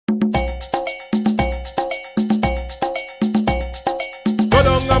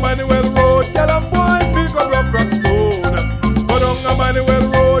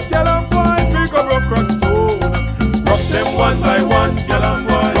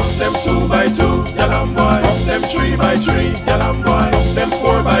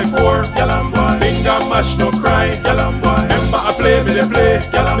mash no cry, gyal and boy. Remember I play me the play,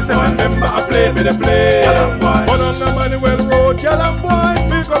 gyal and boy. Remember I play me the play, gyal and boy. But on the Emanuel road, gyal and boy,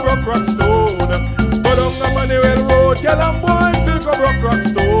 figure rock rock stone. But on the Emanuel road, gyal and boy, figure rock rock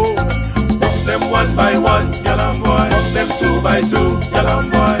stone. Rock them one by one, gyal and boy. Rock them two by two, gyal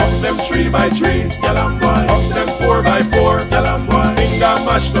and boy. Rock them three by three, gyal and boy. Rock them four by four, gyal and boy. Finger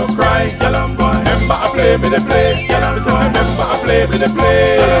mash no cry, gyal and boy. Remember I play me the play, gyal and boy. Remember I play me the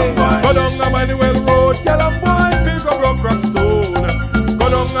play, gyal and boy. Go down the Emanuel road, gyal and boy, figure rock rock stone. Go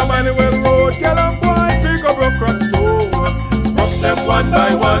down the Emanuel road, gyal and boy, figure rock rock stone. Rock them one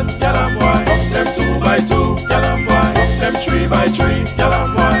by one, gyal and boy. Rock them two by two, gyal and boy. Rock them three by three, gyal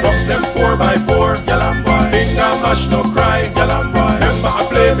and boy. Rock them four by four, gyal and boy. Finger mash no cry, gyal and boy. Remember I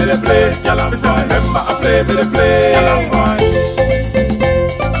play me the play, gyal and boy. Remember I play me the play, gyal and boy.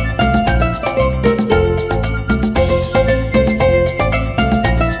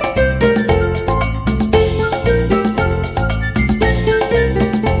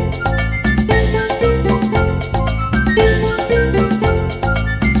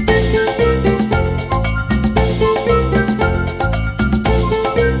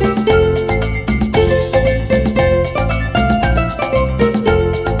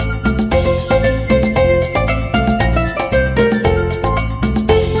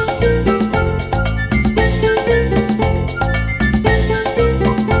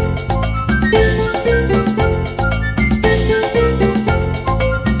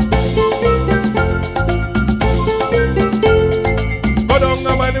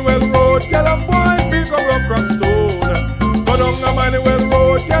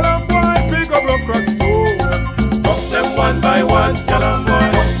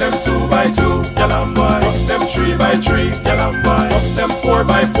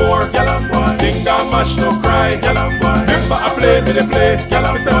 Mash no cry, gyal and boy. Remember I play me the play, gyal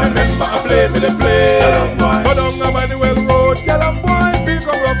and boy. Remember I play me the play, gyal and boy. Go down the Emanuel road, gyal and boy,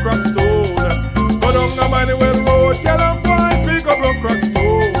 figure rock rock stone. Go down the Emanuel road, gyal and boy, figure rock rock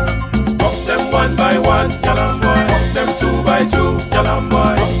stone. Rock them one by one, gyal and boy. Rock them two by two, gyal and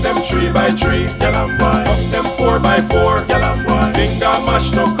boy. Rock them three by three, gyal and boy. Rock them four by four, gyal and boy. Finger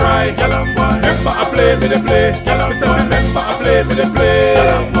mash no cry, gyal and boy. Remember I play me the play, gyal and boy. Remember I play me the play,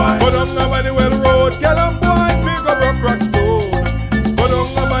 gyal and boy. Go down the Emanuel road, gyal and boy, figure rock rock stone. Go down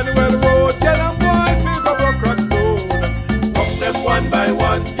the Emanuel road, gyal and boy, figure rock rock stone. Rock them one by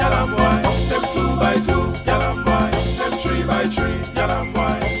one, gyal and boy. Rock them two by two, gyal and boy. Rock them three by three, gyal and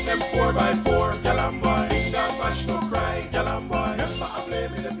boy. Rock them four by four, gyal and boy. Finger mash no cry, gyal and boy.